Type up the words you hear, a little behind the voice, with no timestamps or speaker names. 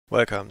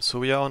Welcome. So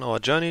we are on our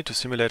journey to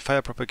simulate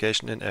fire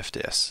propagation in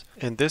FDS.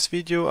 In this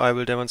video I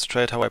will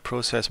demonstrate how I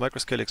process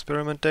microscale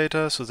experiment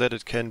data so that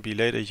it can be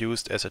later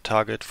used as a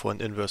target for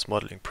an inverse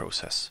modeling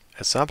process.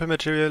 As sample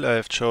material I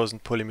have chosen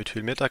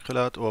polymethyl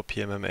methacrylate or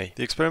PMMA.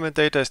 The experiment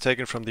data is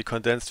taken from the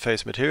condensed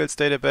phase materials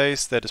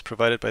database that is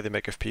provided by the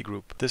McFP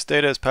group. This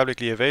data is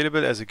publicly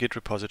available as a Git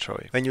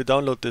repository. When you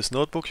download this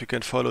notebook you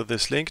can follow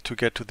this link to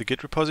get to the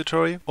Git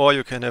repository, or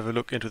you can have a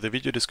look into the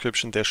video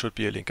description, there should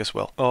be a link as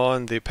well.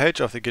 On the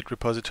page of the Git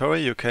repository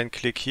you can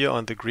click here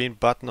on the green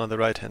button on the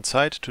right hand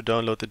side to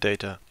download the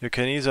data. You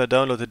can either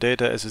download the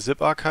data as a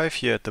zip archive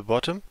here at the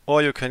bottom,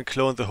 or you can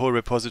clone the whole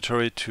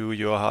repository to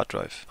your hard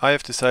drive. I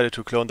have decided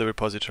to clone the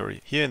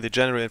repository. Here in the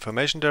general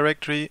information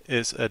directory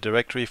is a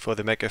directory for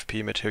the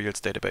McFP materials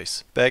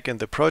database. Back in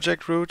the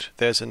project root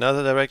there is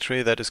another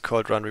directory that is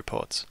called run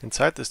reports.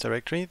 Inside this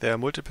directory there are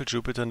multiple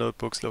Jupyter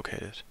notebooks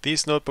located.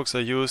 These notebooks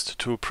are used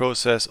to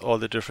process all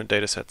the different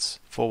datasets.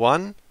 For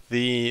one,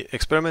 the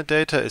experiment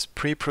data is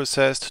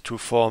pre-processed to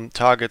form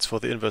targets for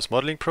the inverse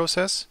modeling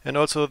process, and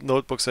also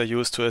notebooks are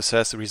used to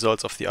assess the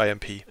results of the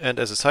IMP. And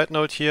as a side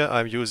note here,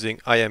 I'm using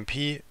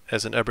IMP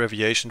as an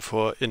abbreviation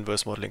for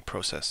inverse modeling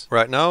process.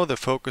 Right now the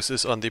focus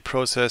is on the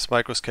process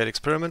microscale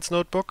experiments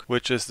notebook,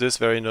 which is this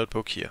very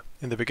notebook here.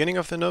 In the beginning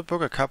of the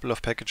notebook a couple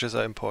of packages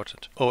are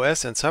imported.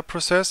 OS and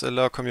subprocess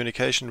allow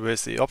communication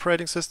with the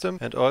operating system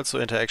and also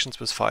interactions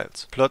with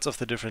files. Plots of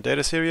the different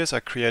data series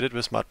are created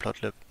with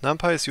matplotlib.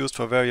 NumPy is used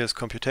for various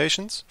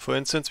computations. For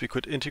instance, we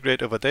could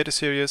integrate over data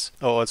series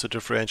or also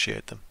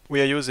differentiate them.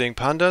 We are using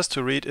pandas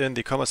to read in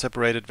the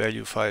comma-separated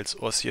value files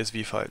or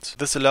CSV files.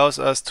 This allows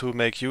us to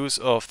make use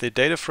of the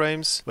data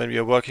frames when we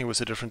are working with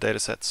the different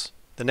datasets.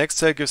 The next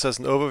cell gives us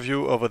an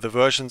overview over the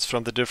versions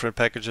from the different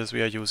packages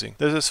we are using.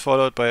 This is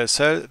followed by a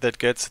cell that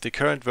gets the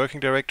current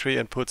working directory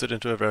and puts it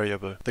into a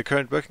variable. The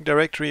current working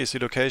directory is the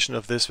location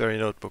of this very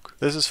notebook.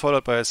 This is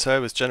followed by a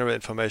cell with general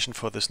information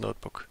for this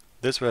notebook.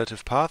 This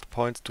relative path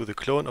points to the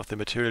clone of the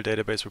material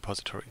database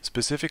repository,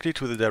 specifically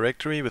to the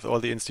directory with all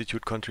the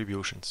institute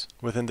contributions.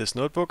 Within this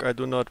notebook I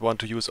do not want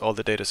to use all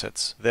the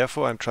datasets,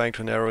 therefore I'm trying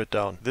to narrow it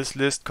down. This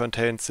list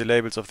contains the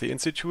labels of the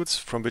institutes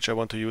from which I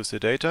want to use the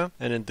data,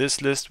 and in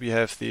this list we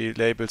have the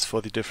labels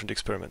for the different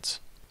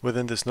experiments.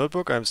 Within this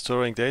notebook I'm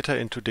storing data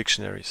into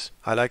dictionaries.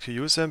 I like to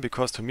use them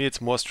because to me it's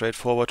more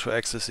straightforward to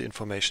access the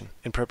information.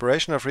 In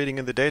preparation of reading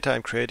in the data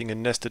I'm creating a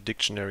nested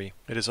dictionary.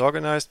 It is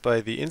organized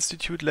by the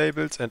institute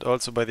labels and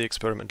also by the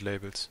experiment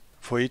labels.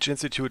 For each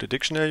institute a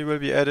dictionary will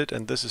be added,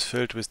 and this is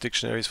filled with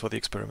dictionaries for the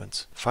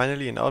experiments.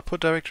 Finally, an output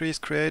directory is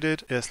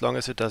created as long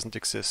as it doesn't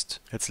exist.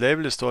 Its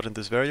label is stored in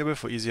this variable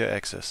for easier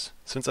access.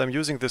 Since I'm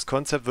using this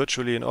concept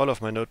virtually in all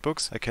of my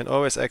notebooks, I can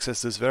always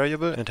access this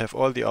variable and have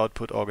all the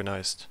output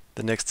organized.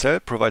 The next cell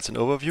provides an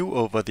overview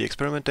over the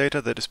experiment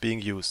data that is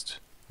being used.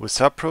 With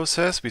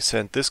subprocess we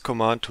send this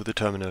command to the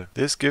terminal.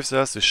 This gives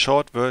us the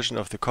short version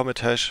of the commit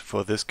hash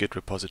for this Git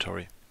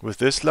repository. With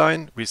this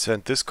line we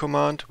send this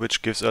command,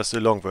 which gives us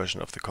the long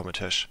version of the commit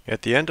hash.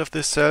 At the end of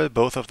this cell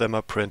both of them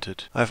are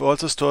printed. I've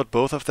also stored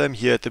both of them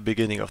here at the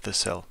beginning of the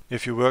cell.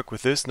 If you work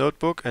with this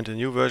notebook and a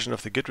new version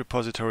of the Git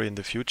repository in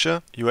the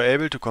future, you are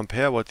able to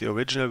compare what the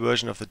original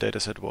version of the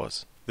dataset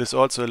was. This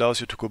also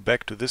allows you to go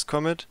back to this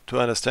commit to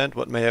understand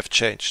what may have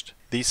changed.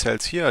 These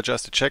cells here are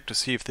just a check to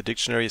see if the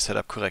dictionary is set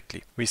up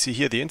correctly. We see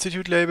here the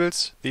institute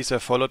labels. These are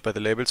followed by the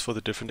labels for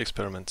the different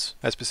experiments.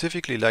 I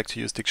specifically like to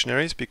use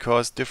dictionaries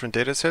because different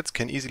datasets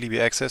can easily be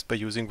accessed by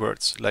using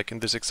words, like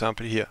in this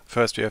example here.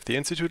 First we have the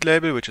institute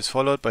label, which is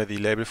followed by the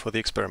label for the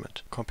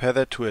experiment. Compare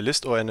that to a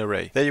list or an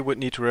array. There you would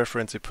need to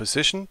reference a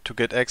position to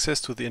get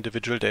access to the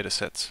individual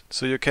datasets.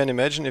 So you can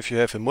imagine if you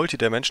have a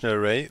multi-dimensional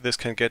array, this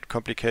can get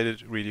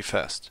complicated really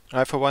fast.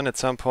 I for one at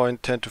some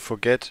point tend to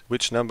forget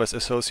which number is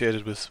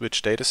associated with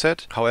which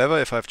dataset. However,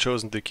 if I've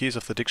chosen the keys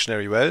of the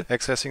dictionary well,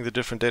 accessing the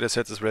different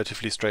datasets is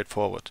relatively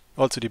straightforward.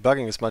 Also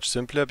debugging is much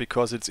simpler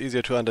because it's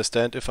easier to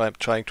understand if I'm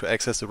trying to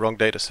access the wrong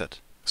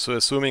dataset. So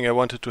assuming I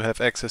wanted to have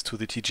access to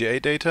the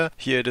TGA data,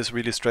 here it is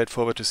really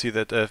straightforward to see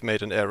that I've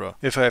made an error.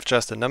 If I have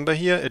just a number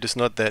here, it is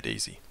not that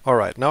easy.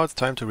 Alright, now it's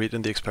time to read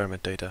in the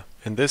experiment data.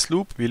 In this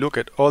loop we look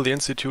at all the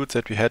institutes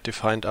that we had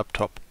defined up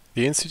top.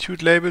 The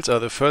institute labels are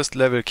the first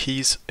level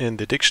keys in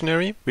the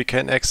dictionary. We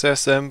can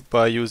access them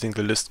by using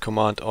the list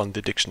command on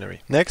the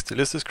dictionary. Next, the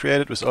list is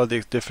created with all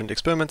the different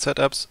experiment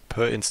setups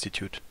per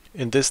institute.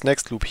 In this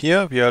next loop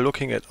here, we are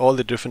looking at all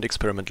the different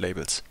experiment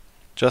labels.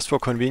 Just for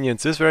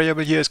convenience, this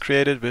variable here is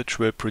created, which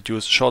will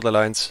produce shorter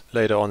lines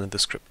later on in the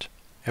script.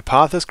 A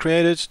path is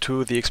created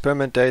to the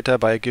experiment data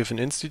by a given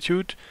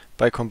institute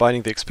by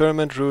combining the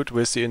experiment root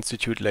with the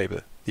institute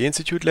label. The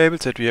institute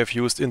labels that we have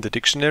used in the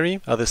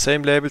dictionary are the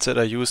same labels that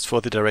are used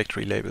for the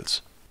directory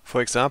labels.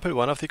 For example,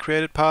 one of the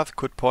created paths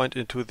could point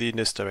into the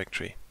NIST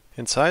directory.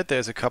 Inside there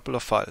is a couple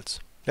of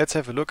files. Let's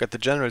have a look at the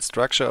general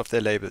structure of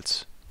their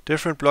labels.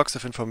 Different blocks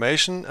of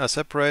information are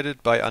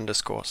separated by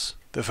underscores.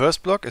 The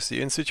first block is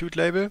the institute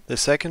label, the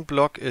second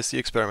block is the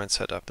experiment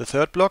setup. The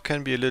third block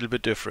can be a little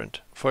bit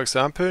different. For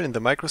example, in the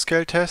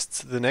microscale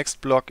tests, the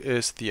next block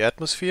is the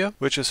atmosphere,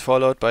 which is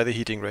followed by the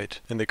heating rate.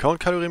 In the count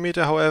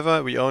calorimeter,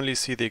 however, we only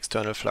see the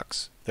external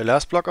flux. The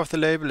last block of the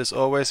label is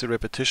always a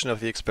repetition of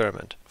the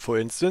experiment. For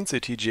instance,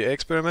 the TGA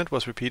experiment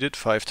was repeated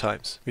 5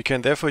 times. We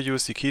can therefore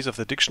use the keys of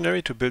the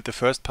dictionary to build the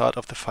first part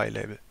of the file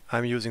label.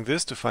 I'm using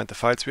this to find the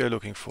files we are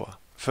looking for.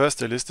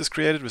 First, a list is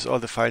created with all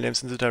the file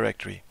names in the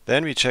directory.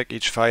 Then we check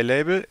each file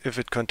label if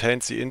it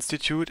contains the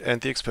institute and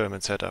the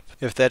experiment setup.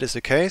 If that is the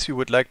case, we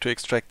would like to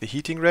extract the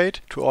heating rate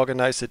to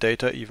organize the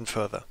data even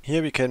further.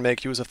 Here we can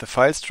make use of the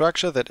file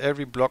structure that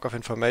every block of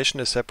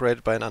information is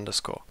separated by an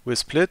underscore. With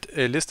split,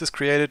 a list is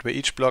created where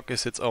each block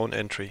is its own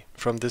entry.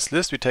 From this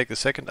list we take the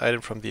second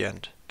item from the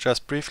end.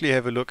 Just briefly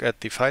have a look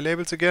at the file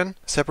labels again.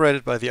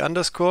 Separated by the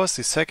underscores,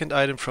 the second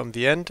item from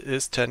the end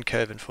is 10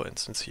 Kelvin, for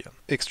instance here.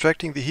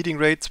 Extracting the heating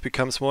rates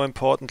becomes more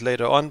important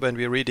later on when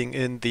we're reading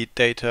in the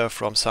data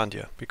from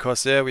Sandia,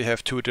 because there we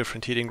have 2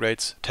 different heating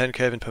rates, 10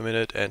 Kelvin per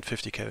minute and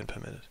 50 Kelvin per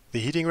minute. The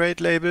heating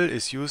rate label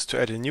is used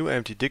to add a new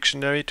empty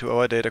dictionary to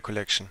our data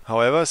collection.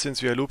 However,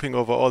 since we are looping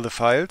over all the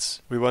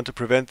files, we want to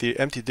prevent the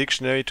empty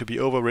dictionary to be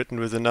overwritten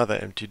with another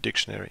empty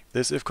dictionary.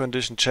 This if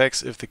condition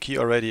checks if the key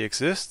already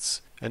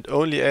exists and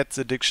only adds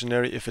the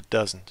dictionary if it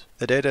doesn't.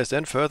 The data is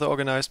then further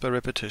organized by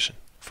repetition.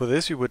 For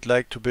this we would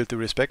like to build the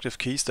respective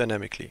keys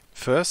dynamically.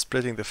 First,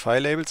 splitting the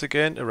file labels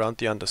again around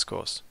the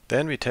underscores.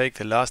 Then we take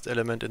the last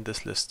element in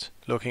this list.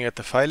 Looking at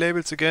the file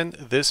labels again,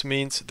 this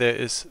means there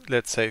is,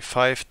 let's say,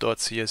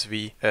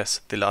 5.csv as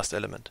the last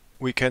element.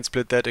 We can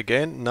split that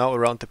again now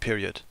around the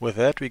period. With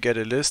that we get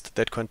a list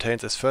that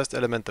contains as first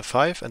element the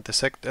 5 and the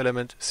second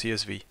element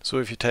CSV. So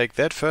if you take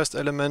that first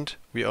element,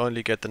 we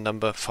only get the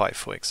number 5,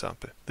 for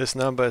example. This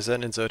number is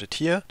then inserted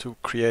here to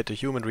create a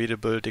human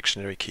readable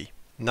dictionary key.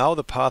 Now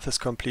the path is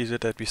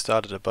completed that we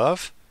started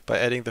above by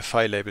adding the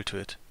file label to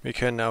it. We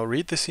can now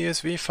read the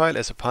CSV file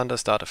as a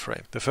pandas data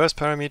frame. The first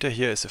parameter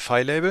here is the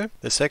file label.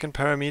 The second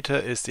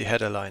parameter is the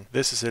header line.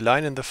 This is a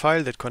line in the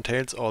file that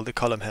contains all the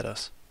column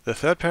headers. The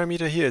third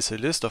parameter here is a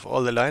list of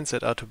all the lines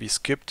that are to be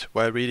skipped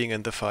while reading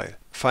in the file.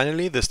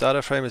 Finally, this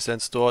data frame is then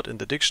stored in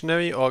the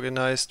dictionary,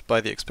 organized by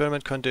the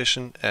experiment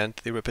condition and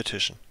the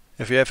repetition.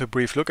 If we have a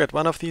brief look at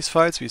one of these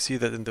files, we see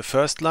that in the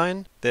first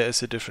line there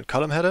is a different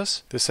column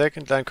headers. The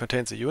second line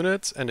contains the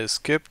units and is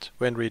skipped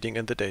when reading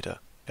in the data.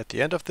 At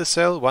the end of the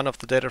cell, one of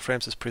the data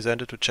frames is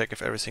presented to check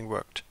if everything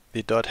worked.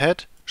 The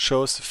 .head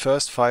shows the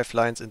first 5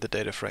 lines in the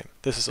data frame.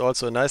 This is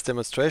also a nice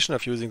demonstration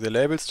of using the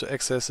labels to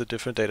access the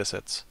different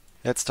datasets.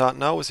 Let's start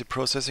now with the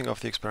processing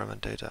of the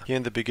experiment data. Here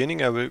in the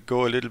beginning I will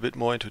go a little bit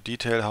more into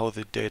detail how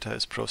the data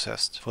is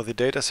processed. For the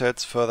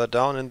datasets further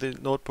down in the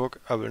notebook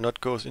I will not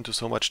go into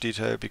so much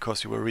detail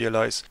because you will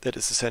realize that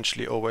it's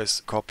essentially always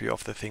a copy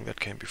of the thing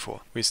that came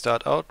before. We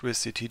start out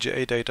with the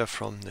TGA data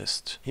from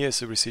NIST. Here is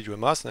the residual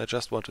mass and I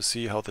just want to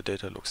see how the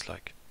data looks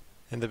like.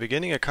 In the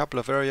beginning a couple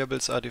of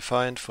variables are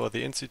defined for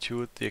the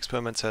institute, the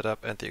experiment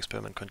setup and the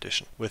experiment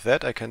condition. With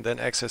that I can then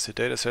access the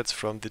datasets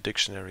from the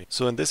dictionary.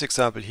 So in this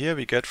example here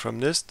we get from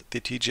NIST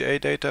the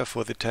TGA data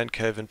for the 10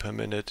 Kelvin per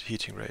minute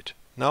heating rate.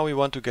 Now we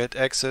want to get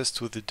access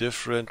to the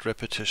different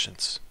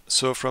repetitions.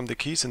 So from the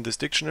keys in this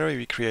dictionary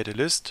we create a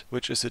list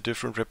which is the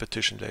different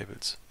repetition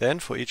labels. Then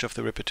for each of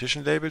the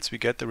repetition labels we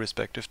get the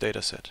respective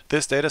dataset.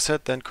 This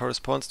dataset then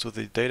corresponds to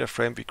the data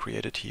frame we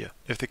created here.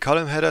 If the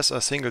column headers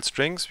are single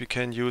strings we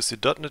can use the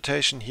dot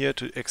notation here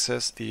to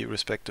access the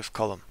respective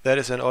column. That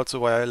is then also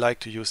why I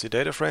like to use the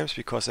data frames,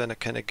 because then I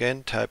can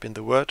again type in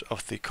the word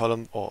of the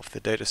column or of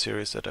the data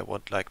series that I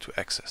would like to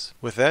access.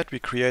 With that we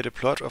create a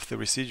plot of the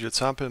residual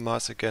sample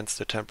mass against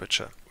the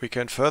temperature. We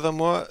can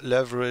furthermore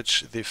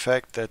leverage the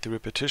fact that the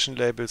repetition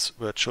labels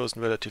were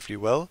chosen relatively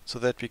well, so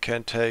that we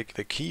can take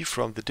the key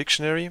from the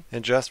dictionary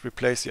and just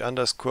replace the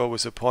underscore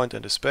with a point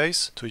and a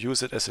space to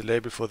use it as a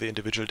label for the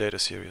individual data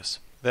series.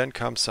 Then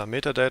comes some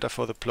metadata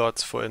for the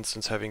plots, for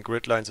instance having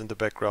grid lines in the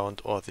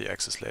background or the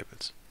axis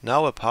labels.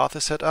 Now a path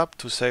is set up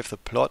to save the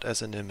plot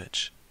as an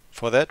image.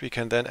 For that we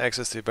can then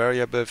access the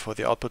variable for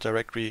the output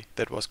directory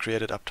that was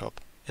created up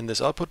top. In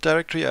this output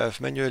directory I have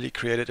manually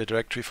created a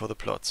directory for the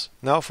plots.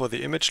 Now for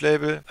the image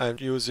label I'm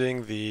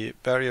using the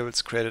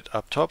variables created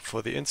up top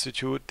for the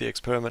institute, the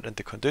experiment and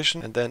the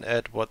condition, and then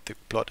add what the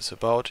plot is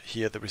about,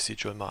 here the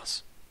residual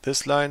mass.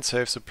 This line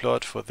saves the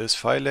plot for this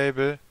file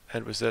label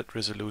and with that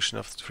resolution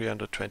of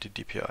 320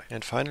 dpi.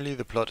 And finally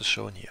the plot is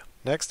shown here.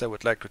 Next I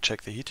would like to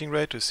check the heating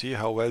rate to see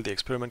how well the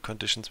experiment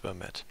conditions were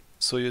met.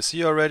 So you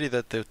see already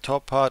that the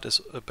top part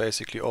is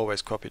basically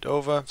always copied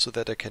over so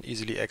that I can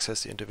easily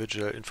access the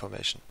individual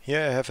information. Here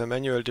I have a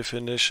manual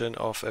definition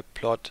of a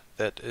plot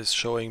that is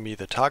showing me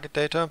the target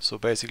data, so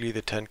basically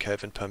the 10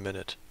 Kelvin per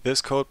minute. This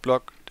code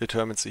block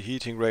determines the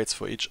heating rates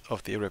for each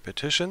of the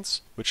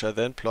repetitions, which are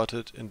then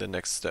plotted in the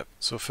next step.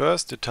 So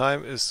first the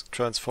time is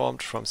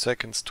transformed from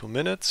seconds to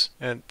minutes,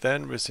 and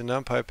then with the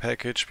NumPy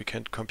package we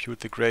can compute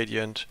the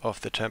gradient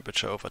of the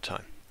temperature over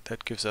time.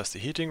 That gives us the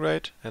heating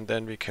rate, and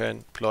then we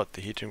can plot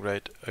the heating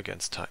rate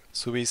against time.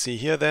 So we see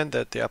here then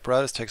that the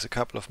apparatus takes a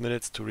couple of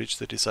minutes to reach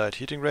the desired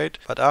heating rate,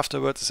 but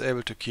afterwards is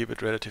able to keep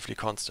it relatively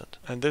constant.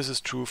 And this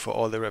is true for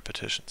all the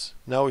repetitions.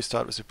 Now we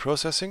start with the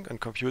processing and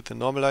compute the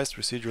normalized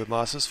residual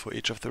masses for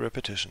each of the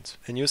repetitions.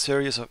 A new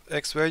series of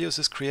X values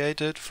is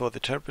created for the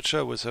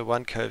temperature with a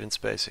 1 Kelvin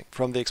spacing.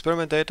 From the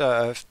experiment data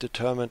I have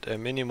determined a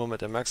minimum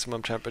and a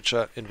maximum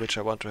temperature in which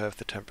I want to have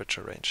the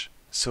temperature range.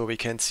 So we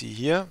can see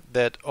here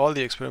that all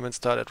the experiments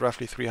start at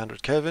roughly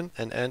 300 Kelvin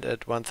and end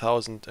at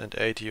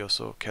 1080 or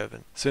so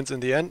Kelvin. Since in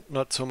the end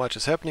not so much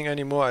is happening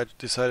anymore, I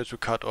decided to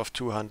cut off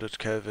 200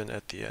 Kelvin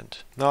at the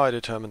end. Now I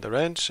determine the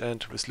range,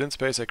 and with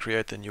linspace I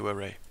create the new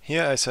array.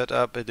 Here I set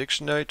up a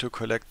dictionary to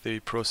collect the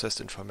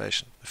processed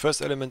information. The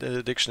first element in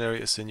the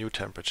dictionary is the new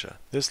temperature.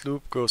 This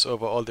loop goes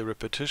over all the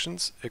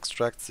repetitions,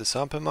 extracts the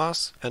sample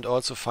mass, and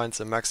also finds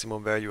the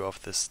maximum value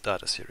of this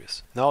data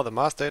series. Now the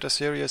mass data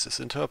series is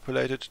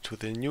interpolated to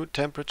the new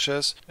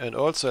temperatures, and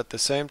also at the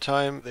same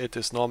time it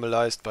is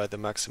normalized by the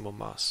maximum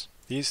mass.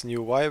 These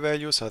new Y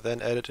values are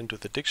then added into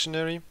the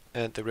dictionary,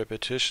 and the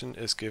repetition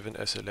is given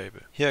as a label.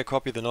 Here I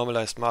copy the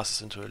normalized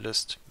masses into a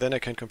list. Then I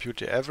can compute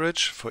the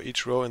average for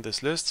each row in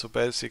this list, so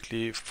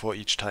basically for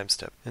each time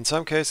step. In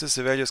some cases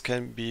the values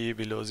can be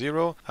below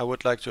 0. I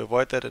would like to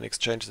avoid that and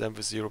exchange them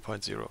with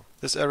 0.0.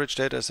 This average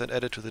data is then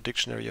added to the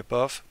dictionary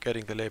above,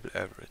 getting the label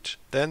average.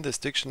 Then this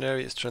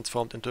dictionary is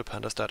transformed into a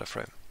pandas data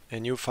frame. A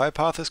new file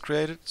path is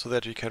created so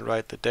that we can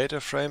write the data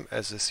frame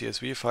as a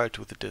CSV file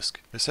to the disk.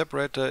 The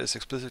separator is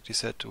explicitly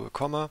set to a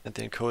comma and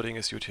the encoding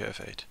is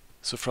UTF-8.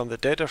 So from the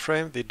data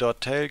frame, the dot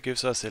tail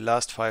gives us the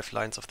last 5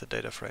 lines of the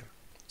data frame.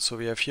 So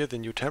we have here the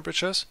new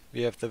temperatures,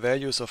 we have the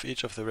values of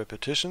each of the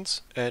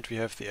repetitions, and we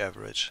have the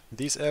average.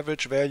 These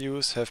average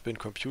values have been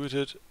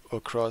computed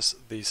across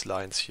these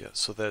lines here.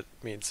 So that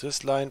means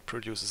this line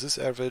produces this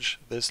average,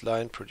 this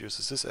line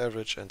produces this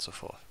average, and so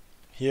forth.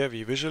 Here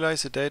we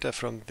visualize the data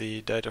from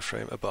the data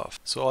frame above.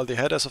 So all the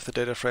headers of the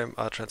data frame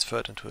are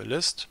transferred into a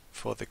list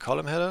for the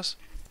column headers.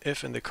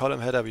 If in the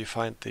column header we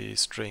find the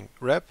string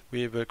rep,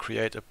 we will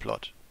create a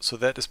plot. So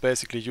that is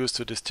basically used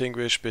to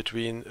distinguish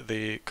between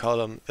the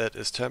column that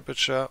is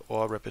temperature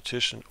or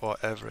repetition or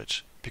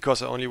average.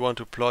 Because I only want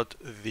to plot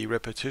the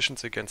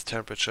repetitions against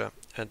temperature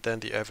and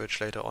then the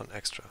average later on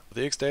extra.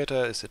 The X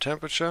data is the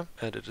temperature,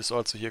 and it is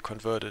also here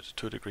converted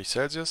to degrees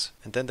Celsius,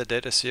 and then the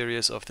data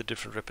series of the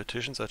different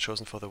repetitions are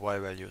chosen for the Y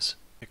values.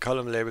 The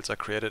column labels are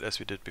created as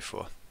we did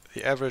before.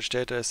 The average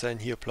data is then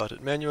here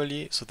plotted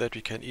manually so that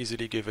we can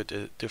easily give it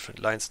a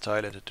different line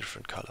style and a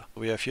different color.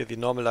 We have here the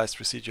normalized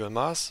residual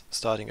mass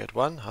starting at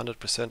 1,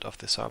 100% of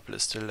the sample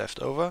is still left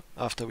over.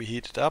 After we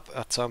heat it up,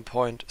 at some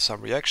point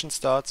some reaction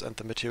starts and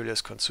the material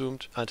is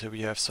consumed until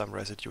we have some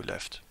residue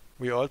left.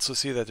 We also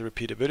see that the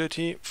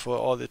repeatability for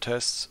all the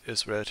tests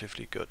is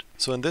relatively good.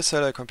 So in this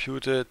cell I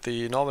computed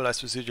the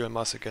normalized residual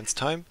mass against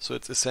time, so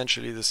it's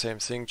essentially the same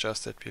thing,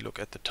 just that we look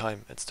at the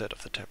time instead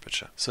of the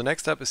temperature. So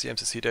next up is the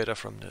MCC data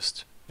from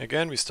NIST.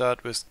 Again, we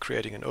start with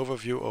creating an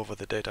overview over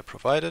the data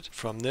provided.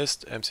 From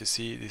NIST,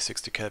 MCC, the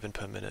 60 Kelvin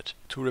per minute.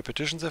 2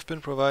 repetitions have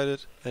been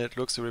provided, and it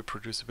looks the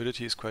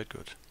reproducibility is quite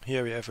good.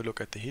 Here we have a look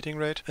at the heating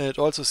rate, and it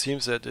also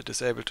seems that it is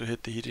able to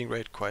hit the heating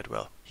rate quite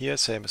well. Here,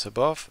 same as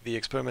above, the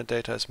experiment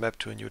data is mapped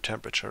to a new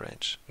temperature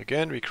range.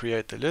 Again, we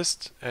create the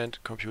list and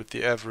compute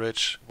the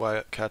average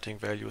while cutting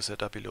values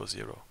that are below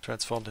 0.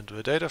 Transformed into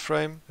a data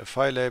frame, a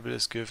file label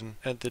is given,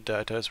 and the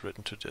data is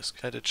written to disk,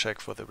 and a check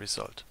for the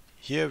result.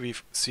 Here we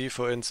see,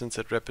 for instance,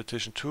 that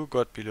repetition 2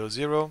 got below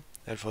 0,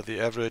 and for the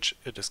average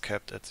it is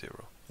kept at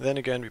 0. Then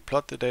again we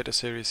plot the data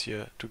series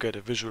here to get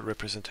a visual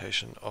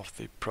representation of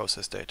the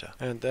process data.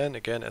 And then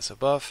again, as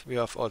above, we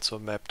have also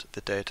mapped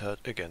the data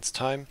against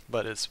time,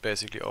 but it's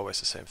basically always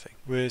the same thing.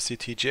 With the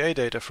TGA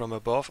data from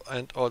above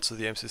and also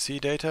the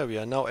MCC data, we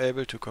are now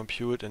able to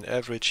compute an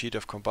average heat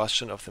of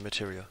combustion of the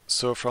material.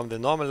 So from the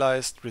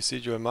normalized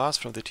residual mass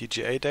from the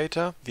TGA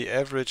data, the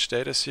average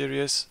data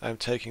series, I'm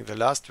taking the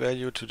last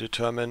value to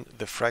determine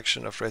the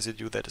fraction of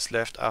residue that is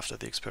left after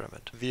the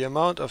experiment. The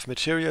amount of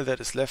material that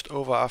is left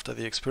over after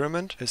the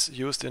experiment is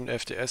used in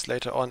FDS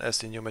later on as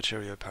the new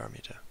material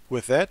parameter.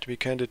 With that, we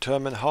can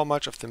determine how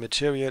much of the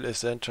material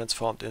is then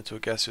transformed into a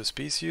gaseous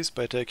species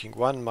by taking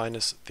 1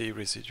 minus the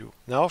residue.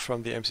 Now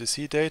from the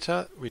MCC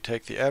data, we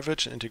take the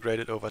average and integrate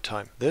it over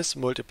time. This,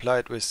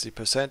 multiplied with the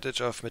percentage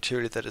of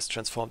material that is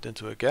transformed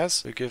into a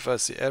gas, will give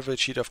us the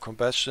average heat of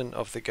combustion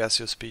of the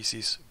gaseous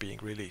species being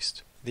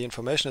released. The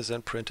information is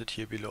then printed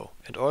here below.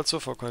 And also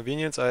for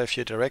convenience, I have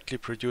here directly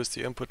produced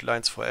the input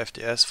lines for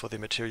FDS for the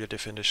material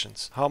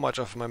definitions. How much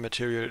of my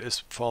material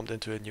is formed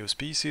into a new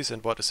species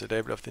and what is the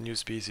label of the new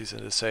species,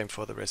 and the same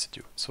for the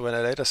residue. So when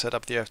I later set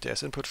up the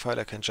FDS input file,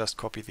 I can just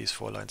copy these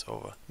 4 lines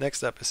over.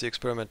 Next up is the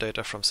experiment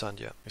data from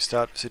Sandhya. We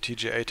start with the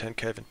TGA 10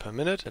 Kelvin per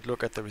minute and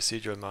look at the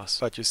residual mass.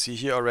 But you see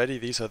here already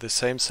these are the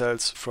same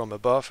cells from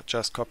above,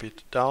 just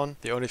copied down.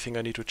 The only thing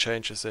I need to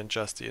change is then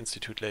just the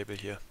institute label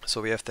here.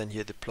 So we have then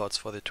here the plots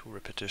for the 2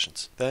 repetitions.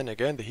 repetitions. Then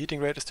again the heating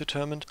rate is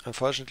determined.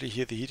 Unfortunately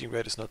here the heating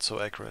rate is not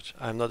so accurate.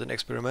 I'm not an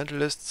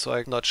experimentalist, so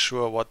I'm not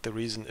sure what the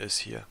reason is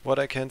here. What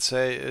I can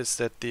say is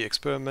that the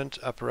experiment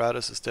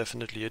apparatus is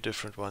definitely a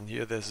different one.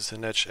 Here this is a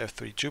NETSCH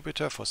F3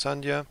 Jupiter for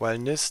Sandia, while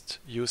NIST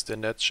used a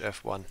NETSCH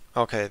F1.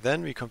 Okay,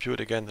 then we compute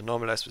again the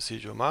normalized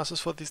residual masses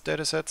for these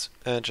datasets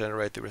and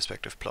generate the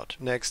respective plot.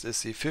 Next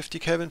is the 50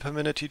 Kelvin per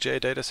minute TGA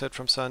dataset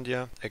from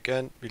Sandia.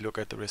 Again, we look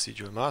at the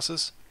residual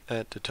masses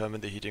and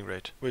determine the heating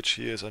rate, which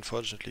here is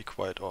unfortunately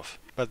quite off.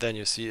 But then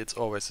you see it's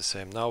always the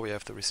same. Now we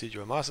have the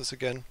residual masses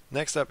again.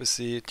 Next up is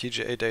the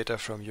TGA data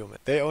from UMIT.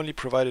 They only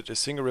provided a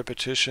single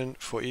repetition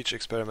for each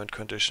experiment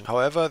condition.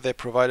 However, they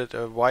provided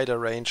a wider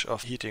range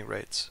of heating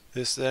rates.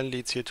 This then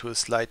leads here to a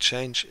slight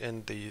change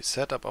in the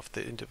setup of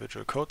the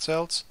individual code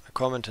cells. I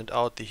commented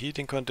out the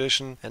heating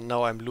condition, and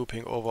now I'm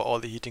looping over all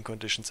the heating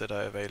conditions that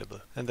are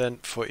available. And then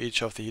for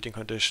each of the heating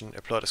condition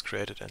a plot is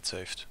created and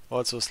saved.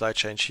 Also a slight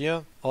change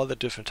here. All the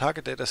different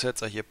target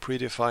datasets are here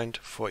predefined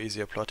for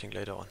easier plotting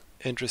later on.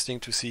 Interesting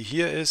to see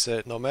here is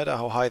that no matter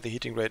how high the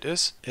heating rate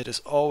is, it is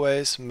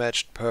always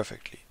matched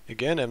perfectly.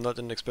 Again, I'm not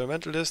an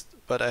experimentalist,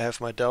 but I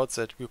have my doubts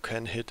that you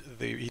can hit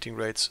the heating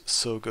rates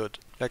so good.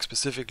 Like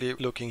specifically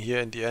looking here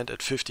in the end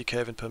at 50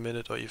 Kelvin per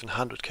minute or even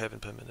 100 Kelvin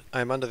per minute.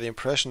 I'm under the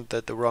impression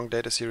that the wrong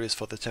data series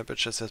for the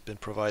temperatures has been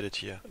provided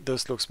here.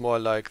 This looks more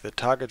like the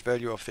target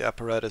value of the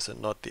apparatus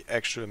and not the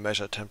actual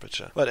measured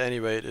temperature. But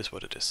anyway, it is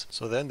what it is.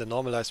 So then the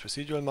normalized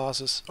residual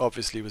masses,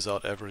 obviously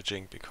without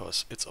averaging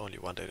because it's only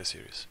one data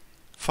series.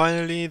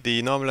 Finally,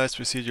 the normalized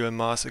residual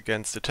mass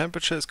against the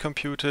temperature is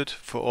computed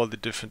for all the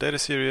different data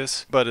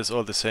series, but it's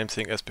all the same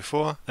thing as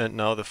before, and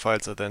now the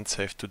files are then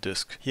saved to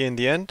disk. Here in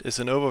the end is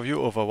an overview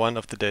over one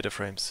of the data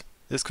frames.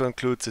 This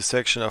concludes the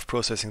section of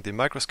processing the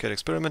microscale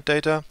experiment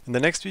data. In the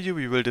next video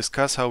we will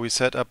discuss how we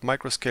set up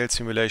microscale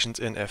simulations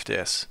in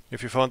FDS.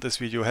 If you found this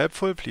video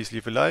helpful, please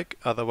leave a like,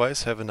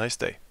 otherwise have a nice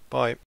day. Bye.